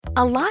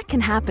A lot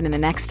can happen in the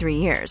next 3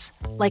 years.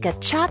 Like a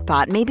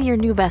chatbot may be your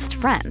new best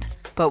friend.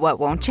 But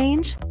what won't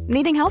change?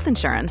 Needing health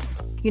insurance.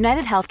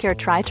 United Healthcare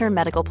Tri-Term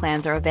Medical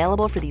Plans are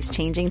available for these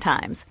changing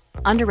times.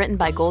 Underwritten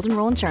by Golden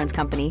Rule Insurance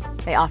Company,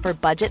 they offer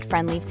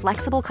budget-friendly,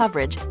 flexible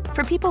coverage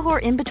for people who are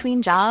in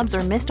between jobs or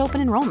missed open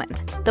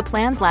enrollment. The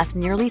plans last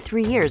nearly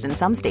 3 years in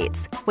some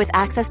states, with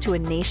access to a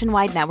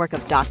nationwide network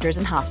of doctors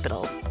and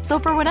hospitals. So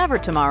for whatever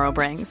tomorrow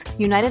brings,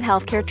 United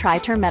Healthcare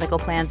Tri-Term Medical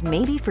Plans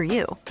may be for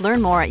you.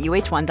 Learn more at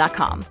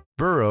uh1.com.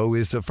 Burrow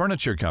is a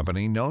furniture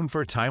company known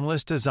for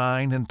timeless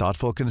design and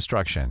thoughtful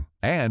construction,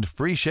 and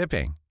free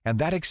shipping, and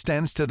that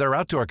extends to their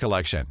outdoor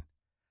collection.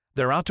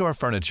 Their outdoor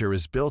furniture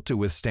is built to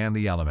withstand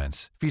the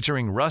elements,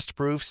 featuring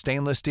rust-proof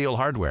stainless steel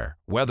hardware,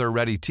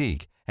 weather-ready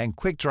teak, and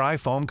quick-dry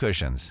foam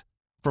cushions.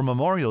 For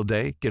Memorial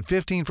Day, get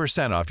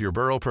 15% off your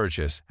Burrow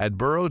purchase at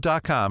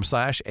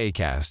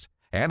burrow.com/acast,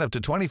 and up to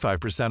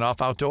 25%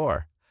 off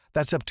outdoor.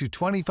 That's up to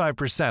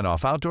 25%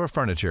 off outdoor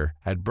furniture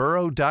at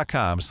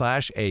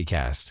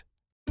burrow.com/acast.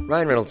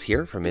 Ryan Reynolds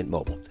here from Mint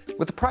Mobile.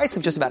 With the price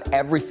of just about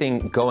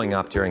everything going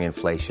up during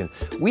inflation,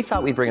 we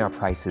thought we'd bring our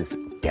prices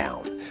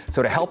down.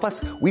 So to help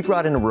us, we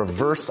brought in a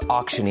reverse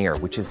auctioneer,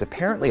 which is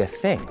apparently a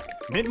thing.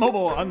 Mint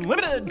Mobile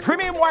Unlimited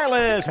Premium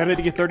Wireless. How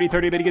to get 30,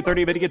 30, bit to get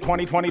 30, bit to get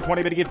 20, 20,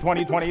 20, bit to get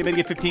 20, 20, bit to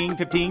get 15,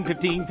 15,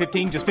 15,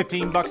 15, just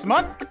 $15 a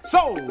month?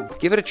 Sold!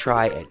 Give it a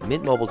try at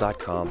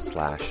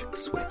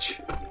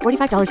mintmobile.com/switch.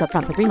 $45 up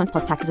front for 3 months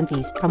plus taxes and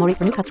fees. Promo rate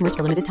for new customers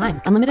for limited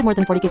time. Unlimited more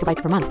than 40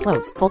 gigabytes per month.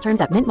 Slows full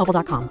terms at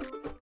mintmobile.com.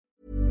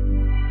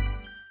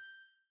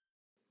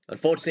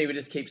 Unfortunately, we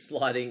just keep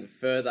sliding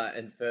further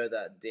and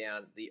further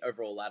down the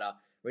overall ladder.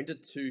 We're into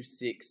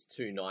 2-6,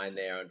 2-9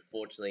 there,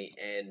 unfortunately.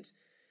 And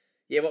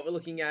yeah, what we're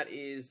looking at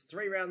is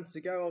 3 rounds to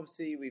go.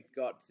 Obviously, we've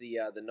got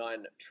the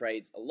 9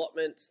 trades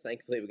allotment.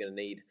 Thankfully, we're going to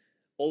need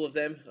all of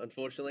them,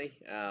 unfortunately.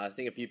 I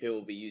think a few people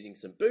will be using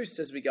some boosts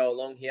as we go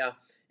along here.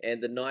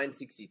 And the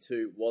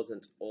 962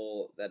 wasn't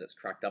all that it's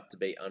cracked up to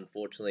be,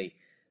 unfortunately,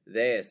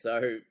 there.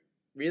 So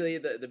really,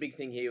 the big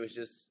thing here was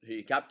just who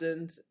you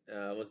captained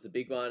was the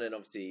big one, and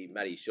obviously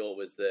Matty Short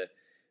was the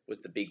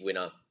big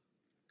winner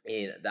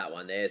in that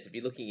one there. So if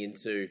you're looking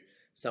into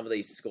some of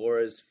these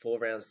scorers for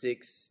round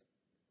 6,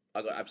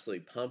 I got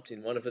absolutely pumped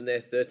in one of them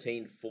there,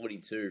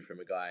 1342 from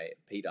a guy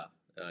Peter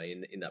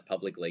in that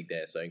public league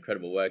there. So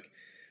incredible work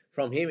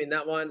from him in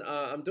that one.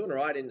 I'm doing all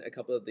right in a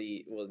couple of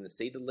in the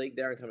seeded league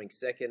there. I'm coming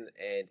second,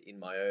 and in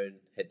my own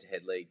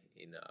head-to-head league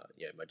in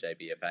my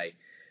JBFA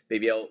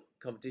BBL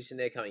competition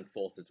there, coming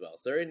 4th as well.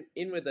 So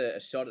in with a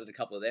shot at a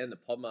couple of them. The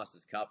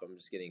Podmasters Cup, I'm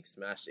just getting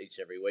smashed each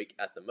and every week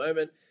at the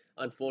moment,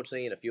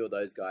 unfortunately, and a few of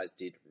those guys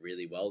did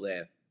really well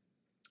there.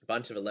 A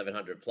bunch of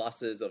 1100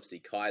 pluses. Obviously,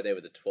 Kai there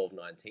with a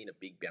 1219, a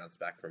big bounce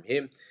back from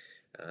him.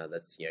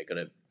 That's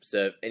going to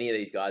serve any of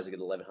these guys who get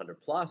 1100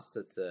 plus.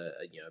 That's a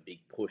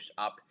big push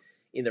up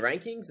in the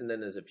rankings. And then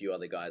there's a few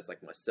other guys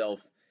like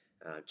myself,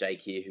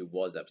 Jake here, who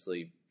was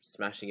absolutely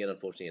smashing it,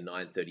 unfortunately a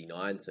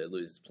 939, so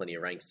loses plenty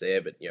of ranks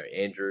there. But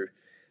Andrew,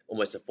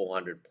 almost a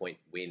 400-point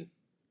win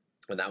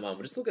on that one.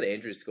 We'll just look at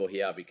Andrew's score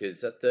here,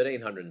 because that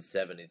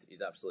 1307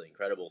 is absolutely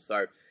incredible.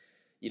 So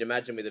you'd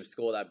imagine with a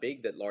score that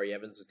big that Laurie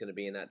Evans was going to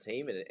be in that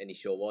team, and he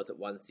sure was at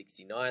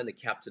 169, the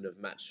captain of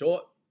Matt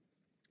Short.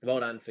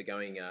 Well done for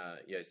going,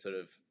 sort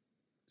of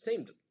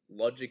seemed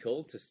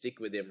logical to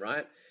stick with him,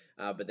 right?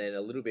 But then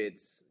a little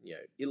bit,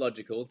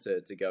 illogical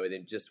to go with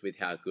him, just with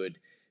how good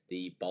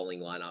the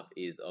bowling lineup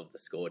is of the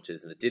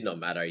Scorchers. And it did not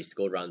matter. He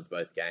scored runs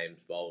both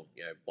games. Well,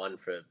 one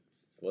for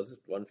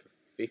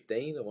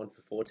 15 or one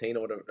for 14 or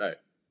whatever? No,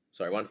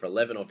 sorry, one for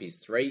 11 off his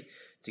 3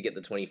 to get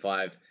the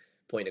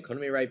 25-point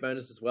economy rate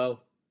bonus as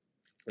well.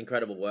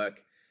 Incredible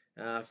work.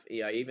 I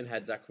even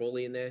had Zach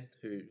Crawley in there,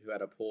 who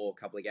had a poor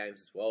couple of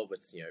games as well. But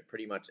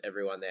pretty much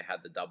everyone there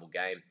had the double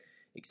game,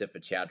 except for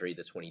Chowdhury,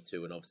 the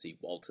 22, and obviously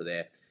Walter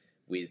there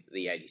with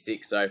the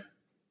 86. So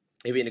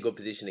he'll be in a good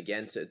position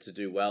again to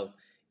do well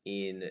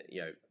in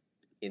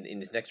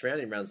this next round,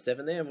 in round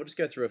 7 there. And we'll just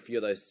go through a few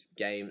of those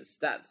game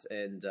stats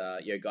and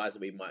guys that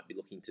we might be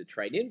looking to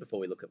trade in before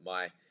we look at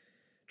my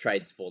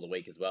trades for the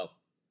week as well.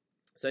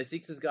 So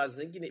Sixers guys,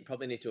 I think you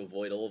probably need to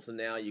avoid all of them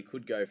now. You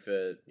could go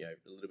for a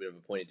little bit of a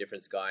point of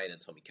difference guy and a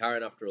Tommy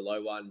Curran after a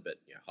low one, but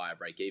higher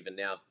break even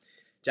now.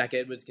 Jack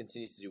Edwards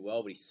continues to do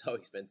well, but he's so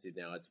expensive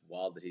now. It's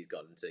wild that he's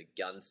gotten to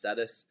gun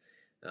status,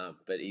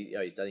 but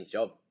he's done his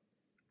job.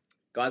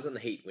 Guys on the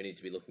Heat we need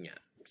to be looking at.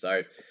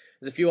 So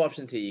there's a few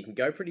options here. You can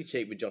go pretty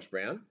cheap with Josh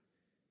Brown.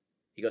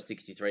 He got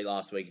 63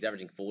 last week. He's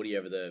averaging 40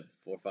 over the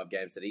 4 or 5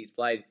 games that he's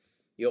played.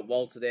 You got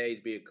Walter there. He's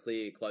been a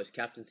clear, close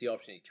captaincy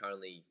option. He's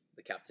currently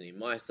the captain in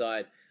my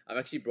side. I've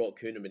actually brought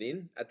Kuhneman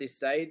in at this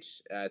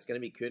stage. It's going to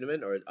be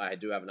Kuhneman, or I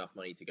do have enough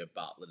money to go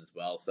Bartlett as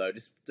well. So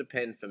just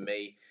depend for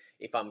me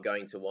if I'm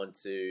going to want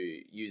to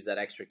use that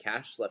extra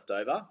cash left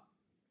over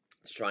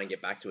to try and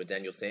get back to a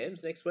Daniel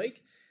Sams next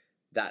week.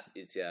 That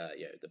is the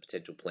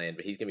potential plan,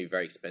 but he's going to be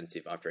very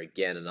expensive after,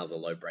 again, another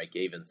low break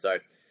even. So,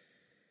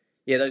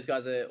 yeah, those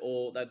guys are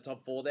all that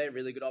top 4 there,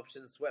 really good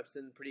options.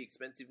 Swepson, pretty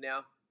expensive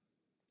now.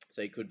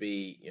 So he could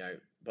be,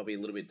 probably a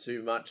little bit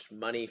too much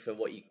money for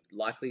what you're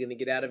likely going to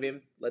get out of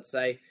him. Let's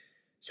say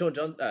Sean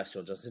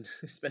Johnson,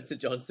 Spencer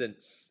Johnson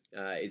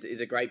is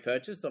a great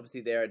purchase.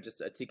 Obviously, they're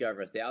just a tick over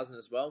 1,000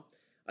 as well.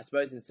 I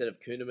suppose instead of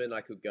Kuhneman,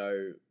 I could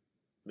go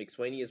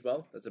McSweeney as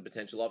well. That's a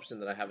potential option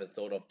that I haven't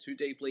thought of too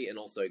deeply, and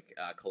also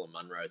Colin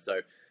Munro. So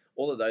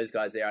all of those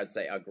guys there, I'd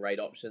say, are great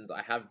options.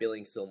 I have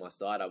Billing still on my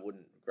side. I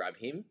wouldn't grab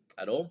him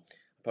at all.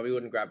 I probably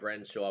wouldn't grab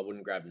Renshaw. I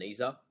wouldn't grab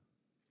Nisa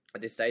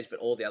at this stage, but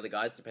all the other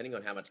guys, depending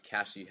on how much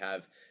cash you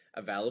have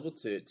available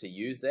to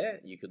use there,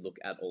 you could look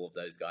at all of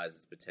those guys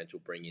as potential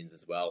bring-ins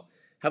as well.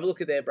 Have a look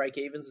at their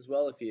break-evens as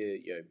well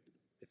if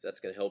that's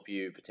going to help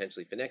you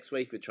potentially for next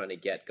week with trying to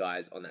get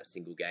guys on that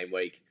single game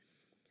week.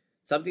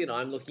 Something that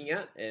I'm looking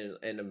at and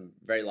I'm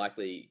very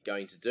likely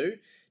going to do,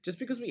 just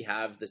because we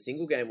have the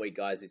single game week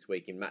guys this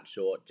week in Matt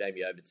Short,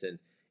 Jamie Overton,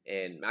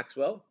 and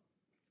Maxwell.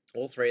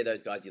 All three of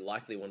those guys you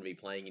likely want to be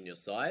playing in your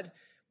side.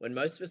 When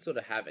most of us sort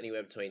of have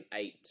anywhere between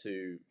 8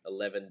 to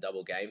 11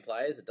 double game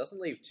players, it doesn't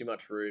leave too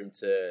much room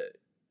to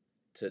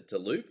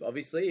loop.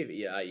 Obviously,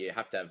 you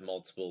have to have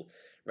multiple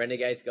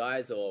Renegades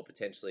guys, or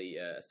potentially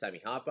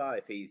Sammy Harper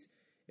if he's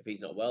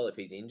not well, if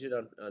he's injured.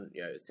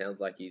 It sounds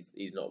like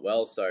he's not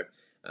well. So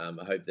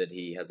I hope that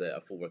he has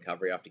a full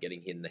recovery after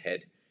getting hit in the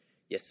head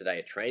yesterday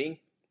at training.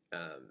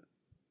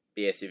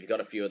 Yes, if you've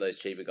got a few of those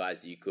cheaper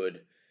guys that you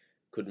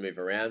could move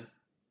around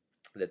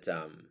that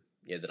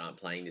aren't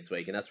playing this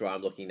week, and that's where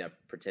I'm looking at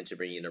potentially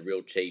bringing in a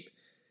real cheap,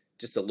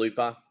 just a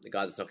looper, the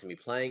guy that's not going to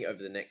be playing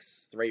over the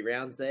next 3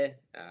 rounds there,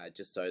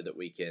 just so that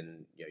we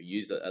can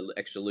use an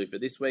extra looper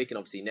this week and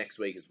obviously next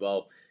week as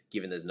well,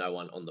 given there's no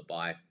one on the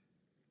bye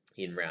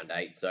in round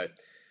 8. So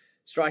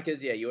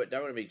strikers, you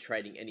don't want to be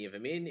trading any of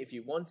them in. If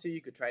you want to,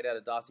 you could trade out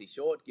a Darcy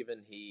Short, given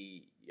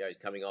he's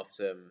coming off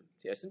some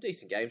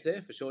decent games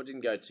there. For sure,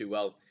 didn't go too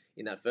well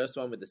in that first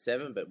one with the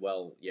 7, but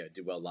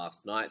did well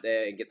last night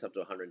there and gets up to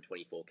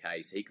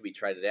 124k, so he could be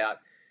traded out.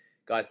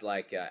 Guys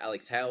like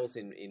Alex Hales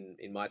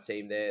in my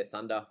team there,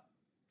 Thunder,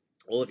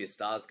 all of your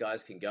stars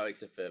guys can go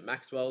except for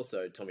Maxwell,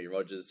 so Tommy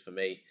Rogers for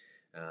me,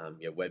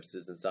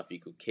 Webster's and stuff you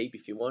could keep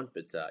if you want,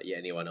 but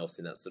anyone else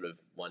in that sort of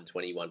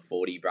 120,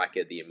 140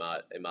 bracket, the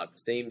Imad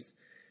Waseems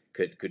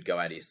could go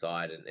out of your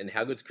side. And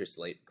how good's Chris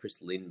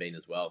Lynn been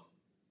as well?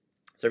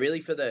 So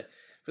really for the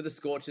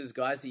Scorchers,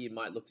 guys that you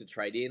might look to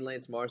trade in,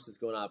 Lance Morris has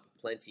gone up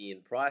plenty in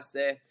price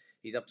there.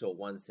 He's up to a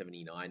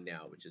 179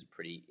 now, which is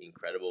pretty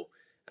incredible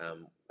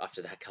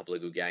after that couple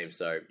of good games.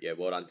 So,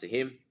 well done to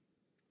him.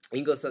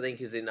 Inglis, I think,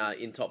 is in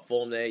top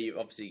form there. You've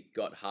obviously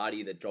got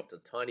Hardy that dropped a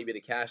tiny bit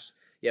of cash.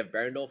 You have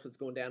Berendorf that's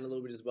gone down a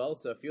little bit as well.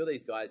 So a few of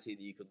these guys here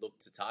that you could look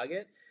to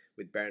target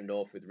with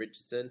Berendorf, with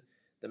Richardson.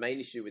 The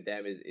main issue with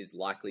them is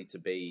likely to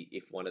be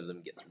if one of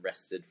them gets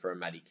rested for a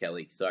Matty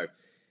Kelly. So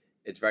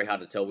it's very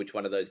hard to tell which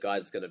one of those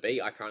guys it's going to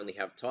be. I currently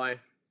have Ty.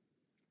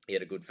 He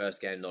had a good first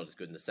game, not as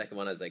good in the second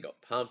one as they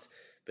got pumped.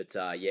 But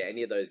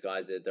any of those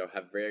guys, they'll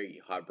have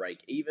very high break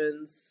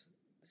evens,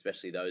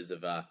 especially those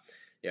of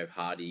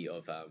Hardy,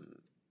 of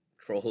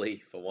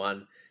Crawley for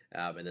one,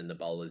 and then the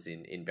bowlers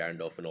in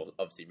Berendorf and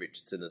obviously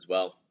Richardson as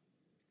well.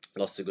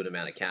 Lost a good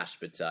amount of cash,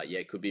 but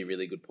it could be a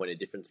really good point of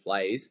difference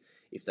plays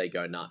if they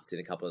go nuts in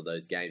a couple of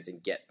those games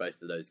and get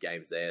both of those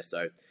games there.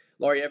 So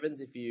Laurie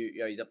Evans, if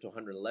he's up to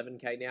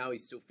 111k now,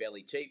 he's still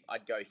fairly cheap.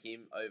 I'd go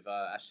him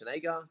over Ashton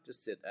Agar,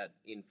 just sit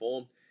in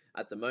form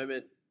at the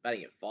moment.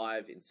 Batting at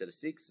 5 instead of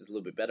 6 is a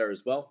little bit better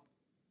as well.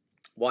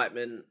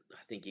 Whiteman,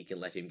 I think you can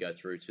let him go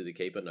through to the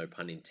keeper, no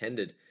pun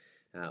intended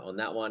on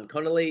that one.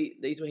 Connolly,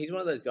 he's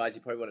one of those guys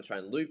you probably want to try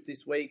and loop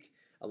this week,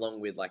 along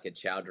with like a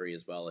Chowdhury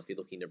as well. If you're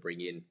looking to bring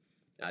in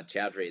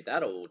Chowdhury at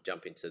that, or we'll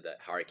jump into the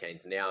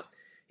Hurricanes now.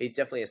 He's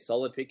definitely a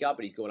solid pickup,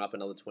 but he's gone up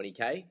another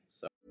 20k.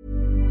 So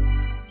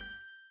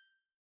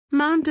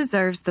Mom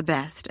deserves the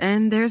best,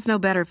 and there's no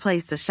better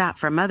place to shop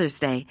for Mother's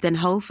Day than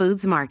Whole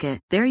Foods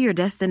Market. They're your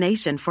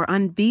destination for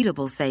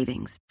unbeatable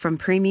savings, from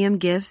premium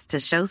gifts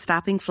to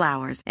show-stopping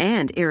flowers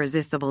and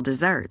irresistible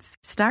desserts.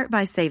 Start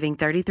by saving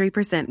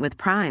 33% with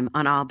Prime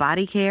on all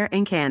body care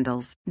and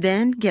candles.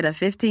 Then get a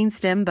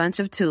 15-stem bunch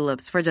of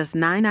tulips for just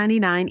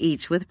 $9.99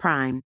 each with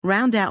Prime.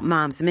 Round out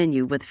Mom's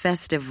menu with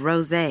festive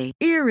rosé,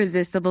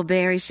 irresistible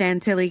berry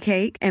chantilly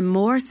cake, and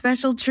more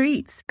special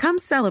treats. Come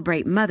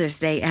celebrate Mother's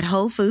Day at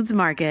Whole Foods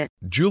Market.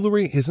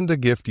 Jewelry isn't a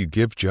gift you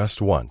give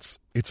just once.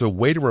 It's a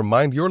way to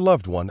remind your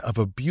loved one of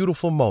a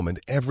beautiful moment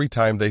every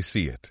time they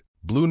see it.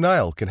 Blue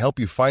Nile can help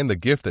you find the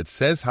gift that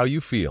says how you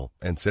feel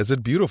and says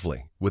it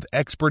beautifully, with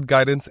expert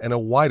guidance and a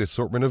wide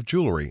assortment of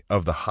jewelry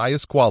of the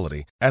highest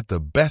quality at the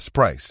best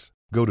price.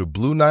 Go to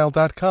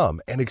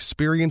BlueNile.com and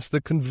experience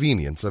the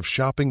convenience of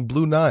shopping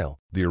Blue Nile,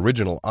 the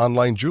original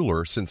online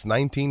jeweler since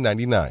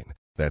 1999.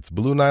 That's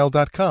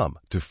BlueNile.com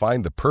to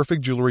find the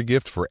perfect jewelry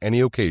gift for any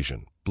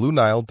occasion.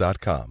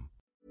 BlueNile.com.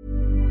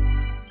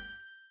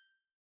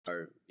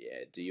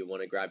 Do you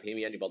want to grab him?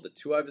 He only bowled the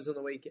 2 overs on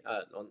the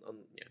on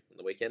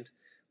the weekend,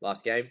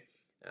 last game.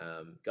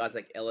 Guys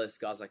like Ellis,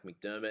 guys like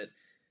McDermott.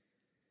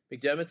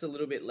 McDermott's a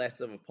little bit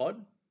less of a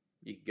pod.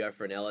 You could go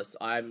for an Ellis.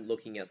 I'm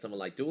looking at someone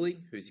like Dooley,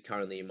 who's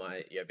currently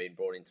been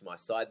brought into my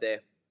side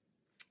there.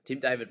 Tim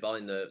David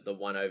bowling the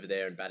one over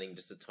there and batting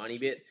just a tiny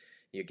bit.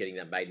 You're getting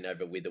that maiden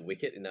over with a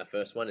wicket in that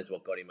first one is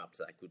what got him up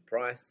to that good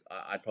price.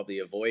 I'd probably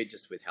avoid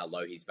just with how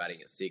low he's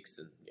batting at 6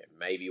 and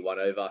maybe one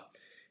over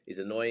is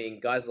annoying.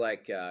 Guys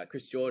like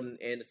Chris Jordan,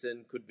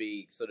 Anderson could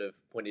be sort of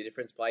point of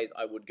difference plays.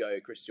 I would go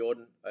Chris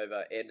Jordan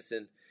over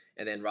Anderson,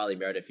 and then Riley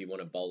Meredith if you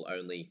want a bowl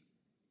only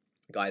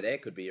guy there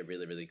could be a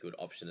really, really good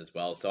option as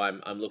well. So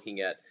I'm looking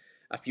at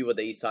a few of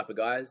these type of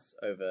guys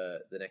over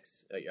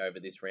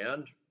this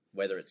round,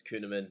 whether it's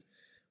Kuhneman,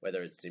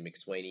 whether it's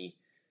McSweeney,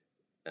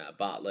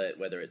 Bartlett,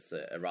 whether it's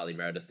a Riley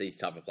Meredith, these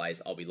type of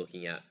plays I'll be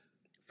looking at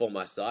for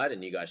my side,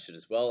 and you guys should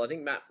as well. I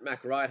think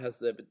Mac Wright has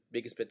the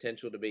biggest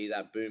potential to be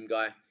that boom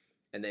guy,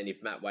 and then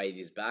if Matt Wade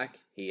is back,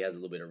 he has a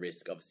little bit of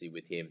risk, obviously,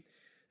 with him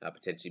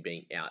potentially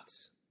being out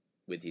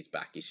with his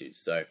back issues.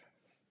 So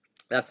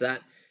that's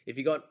that. If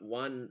you got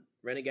one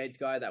Renegades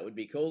guy, that would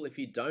be cool. If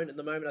you don't at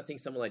the moment, I think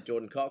someone like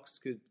Jordan Cox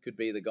could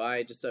be the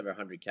guy. Just over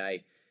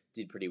 100k,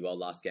 did pretty well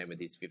last game with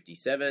his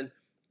 57.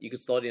 You could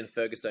slot in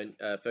Fergus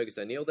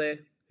O'Neill there,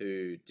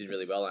 who did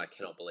really well. And I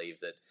cannot believe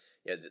that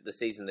the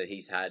season that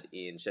he's had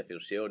in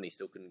Sheffield Shield and he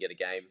still couldn't get a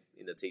game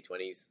in the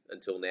T20s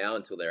until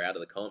they're out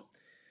of the comp.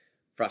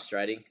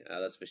 Frustrating,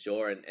 that's for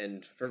sure.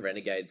 And for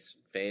Renegades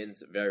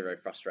fans, very, very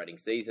frustrating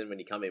season when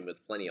you come in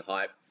with plenty of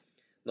hype.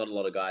 Not a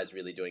lot of guys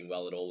really doing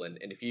well at all. And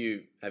if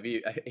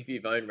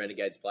you've owned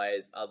Renegades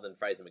players other than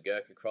Fraser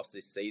McGurk across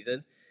this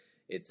season,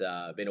 it's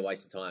been a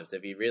waste of time. So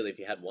if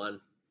you had one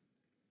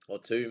or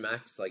two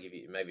max, like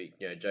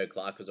Joe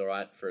Clark was all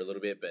right for a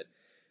little bit, but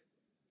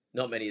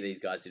not many of these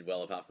guys did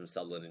well apart from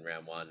Sutherland in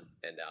round 1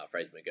 and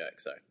Fraser McGurk.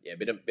 So yeah,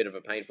 bit of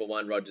a painful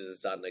one. Rogers is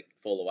starting to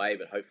fall away,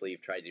 but hopefully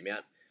you've traded him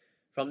out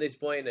from this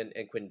point. And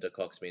Quinton de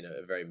Kock's been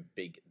a very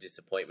big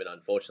disappointment,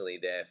 unfortunately,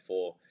 there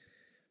for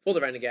the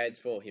Renegades,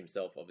 for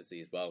himself, obviously,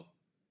 as well,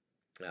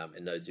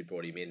 and those who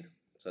brought him in.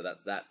 So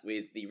that's that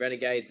with the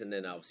Renegades, and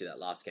then obviously that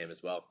last game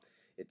as well.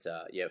 It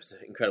was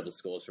incredible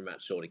scores from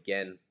Matt Short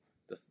again.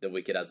 The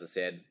wicket, as I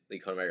said, the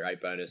economy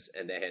rate bonus,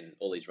 and then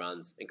all these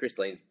runs. And Chris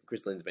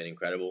Lynn's been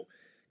incredible.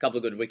 A couple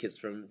of good wickets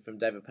from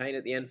David Payne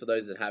at the end for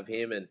those that have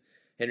him, and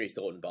Henry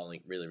Thornton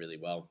bowling really, really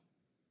well.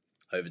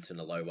 Overton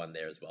a low one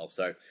there as well.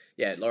 So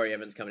yeah, Laurie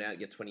Evans coming out and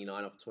get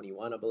 29 off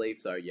 21, I believe.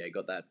 So yeah,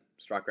 got that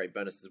strike rate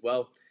bonus as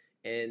well.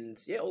 And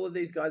yeah, all of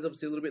these guys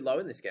obviously a little bit low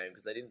in this game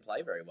because they didn't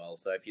play very well.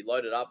 So if you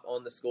load it up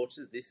on the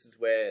Scorchers, this is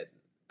where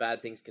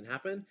bad things can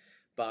happen.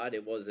 But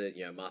it was a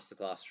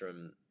masterclass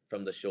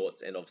from the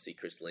Shorts and obviously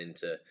Chris Lynn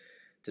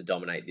to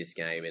dominate this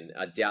game. And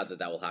I doubt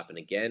that will happen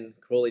again.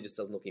 Crawley just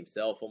doesn't look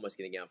himself, almost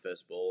getting out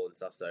first ball and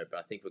stuff. So, but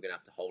I think we're going to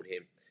have to hold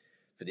him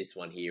for this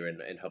one here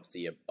and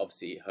hopefully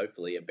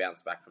a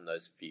bounce back from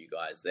those few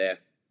guys there.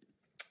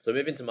 So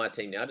moving to my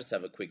team now, just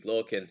have a quick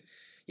look. And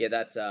yeah,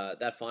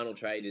 that final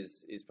trade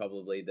is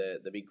probably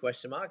the big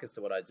question mark as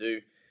to what I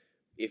do.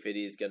 If it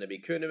is going to be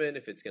Kuhneman,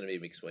 if it's going to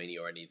be McSweeney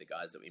or any of the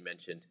guys that we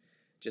mentioned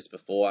just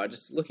before. I'm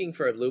just looking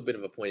for a little bit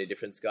of a point of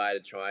difference guy to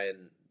try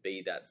and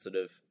be that sort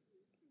of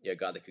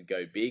guy that could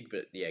go big.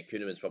 But yeah,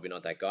 Kuhneman's probably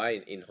not that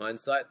guy in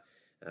hindsight.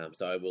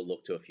 So I will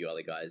look to a few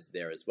other guys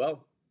there as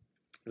well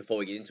before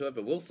we get into it.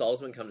 But Will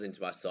Salzman comes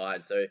into my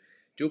side. So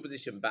dual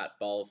position bat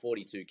bowl,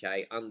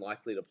 42k,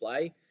 unlikely to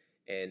play.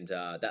 And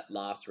that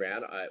last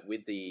round,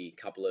 with the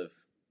couple of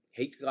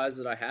heat guys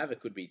that I have, it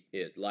could be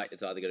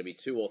it's either going to be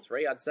 2 or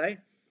 3, I'd say.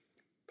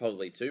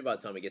 Probably 2 by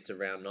the time we get to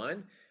round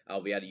 9.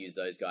 I'll be able to use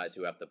those guys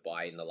who have to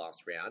buy in the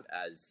last round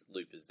as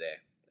loopers there,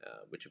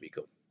 which would be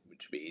cool,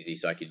 which would be easy.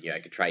 So I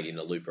could trade in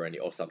a looper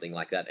or something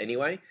like that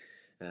anyway.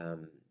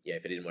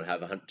 If I didn't want to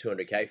have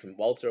 200k from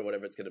Walter or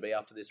whatever it's going to be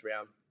after this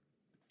round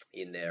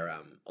in there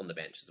on the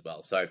bench as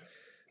well. So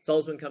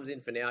Salzman comes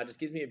in for now. It just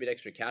gives me a bit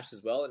extra cash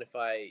as well. And if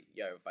I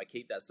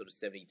keep that sort of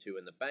 72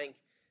 in the bank,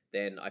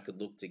 then I could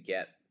look to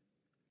get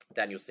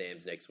Daniel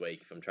Sams next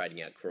week if I'm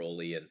trading out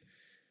Crawley and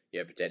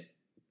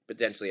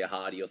potentially a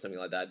Hardy or something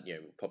like that.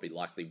 Probably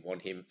likely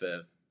want him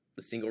for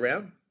the single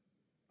round.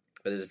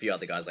 But there's a few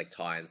other guys like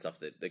Ty and stuff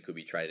that could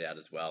be traded out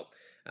as well.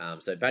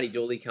 So Paddy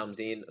Dooley comes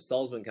in,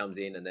 Salzman comes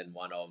in, and then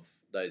one of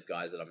those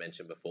guys that I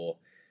mentioned before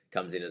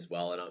comes in as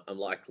well. And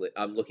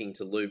I'm looking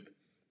to loop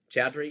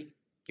Chowdhury,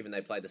 given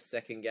they played the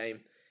second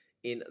game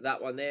in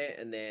that one there,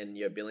 and then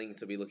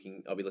Billings I'll be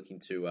looking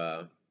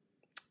to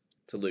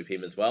loop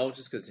him as well,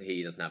 just because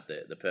he doesn't have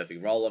the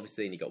perfect role,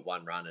 obviously, and he got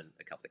 1 run and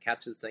a couple of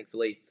catches,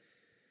 thankfully.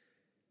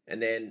 And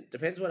then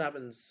depends what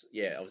happens.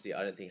 Yeah, obviously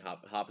I don't think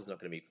Harper's not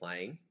going to be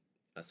playing,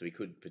 so we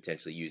could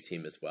potentially use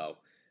him as well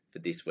for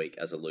this week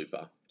as a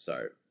looper.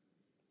 So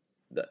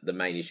the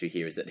main issue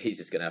here is that he's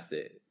just going to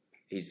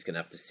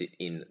have to sit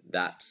in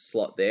that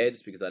slot there,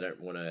 just because I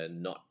don't want to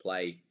not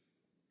play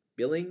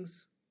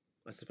Billings.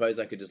 I suppose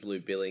I could just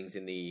loop Billings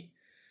in the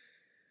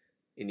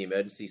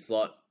emergency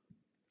slot.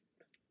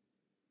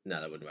 No,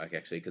 that wouldn't work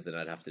actually, because then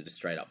I'd have to just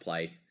straight up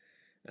play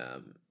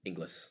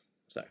Inglis.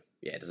 So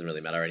yeah, it doesn't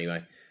really matter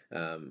anyway.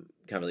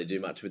 Can't really do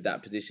much with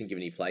that position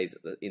given he plays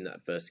in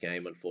that first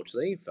game,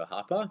 unfortunately, for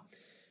Harper.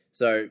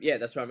 So yeah,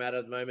 that's where I'm at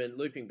the moment.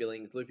 Looping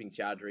Billings, looping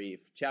Chowdhury.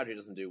 If Chowdhury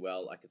doesn't do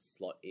well, I could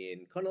slot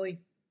in Connolly,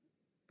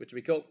 which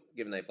would be cool,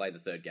 given they played the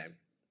third game.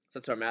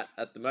 that's where I'm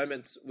at the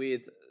moment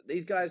with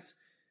these guys.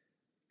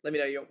 Let me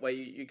know where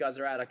you guys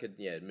are at. I could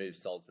move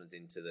Salzman's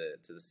into the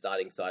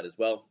starting side as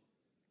well.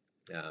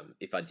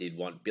 If I did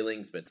want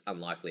Billings, but it's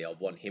unlikely I'll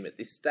want him at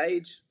this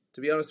stage,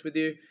 to be honest with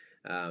you.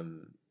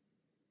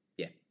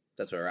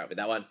 That's where we're at with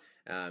that one.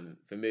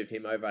 If I move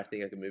him over, I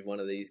think I can move one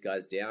of these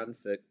guys down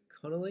for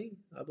Connolly,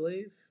 I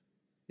believe.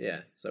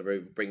 Yeah, so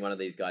bring one of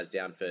these guys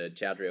down for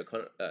Chowdhury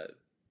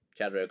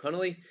or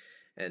Connolly,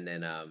 and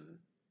then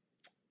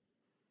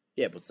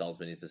put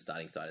Salzman into the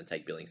starting side and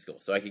take Billings' score.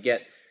 So I could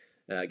get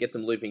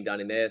some looping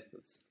done in there.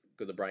 That's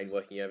got the brain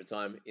working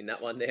overtime in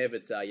that one there.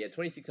 But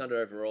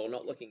 2,600 overall,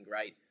 not looking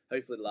great.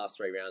 Hopefully the last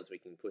 3 rounds we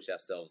can push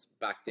ourselves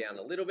back down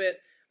a little bit.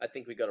 I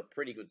think we got a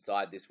pretty good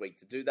side this week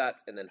to do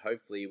that. And then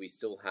hopefully we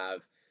still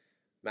have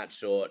Matt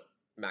Short,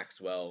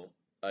 Maxwell,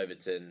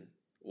 Overton,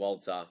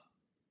 Walter,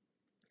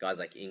 guys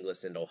like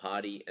Inglis and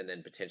O'Hardy, and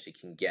then potentially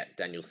can get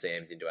Daniel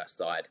Sams into our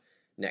side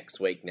next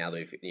week now that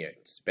we've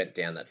spent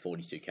down that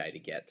 42k to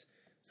get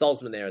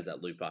Salzman there as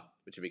that looper,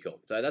 which would be cool.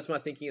 So that's my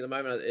thinking at the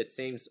moment. It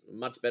seems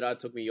much better. It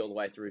took me all the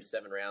way through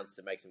 7 rounds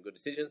to make some good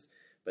decisions,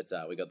 but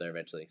we got there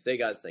eventually. See you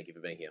guys. Thank you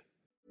for being here.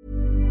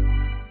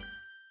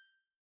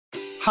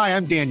 Hi,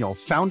 I'm Daniel,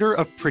 founder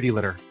of Pretty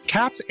Litter.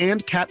 Cats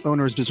and cat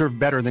owners deserve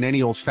better than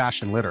any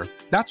old-fashioned litter.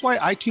 That's why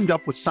I teamed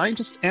up with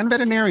scientists and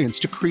veterinarians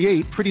to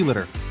create Pretty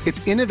Litter.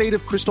 Its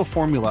innovative crystal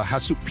formula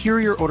has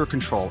superior odor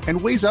control and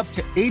weighs up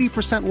to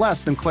 80%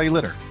 less than clay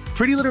litter.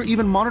 Pretty Litter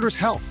even monitors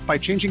health by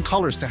changing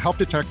colors to help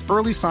detect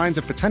early signs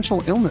of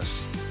potential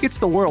illness. It's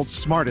the world's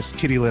smartest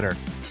kitty litter.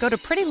 Go to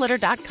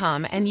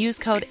prettylitter.com and use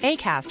code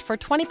ACAST for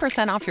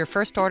 20% off your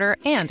first order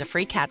and a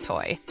free cat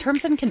toy.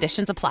 Terms and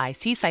conditions apply.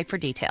 See site for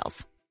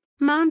details.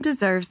 Mom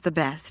deserves the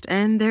best,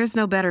 and there's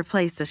no better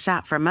place to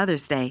shop for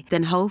Mother's Day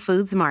than Whole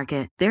Foods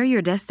Market. They're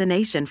your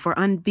destination for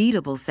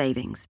unbeatable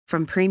savings,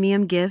 from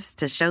premium gifts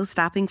to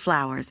show-stopping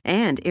flowers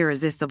and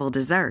irresistible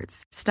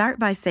desserts. Start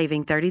by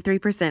saving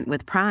 33%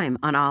 with Prime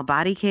on all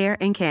body care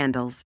and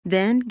candles.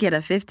 Then get a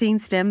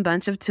 15-stem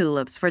bunch of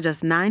tulips for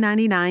just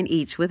 $9.99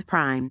 each with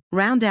Prime.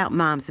 Round out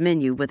Mom's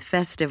menu with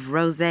festive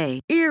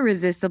rosé,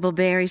 irresistible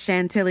berry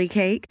chantilly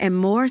cake, and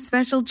more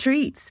special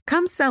treats.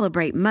 Come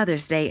celebrate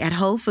Mother's Day at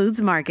Whole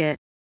Foods Market.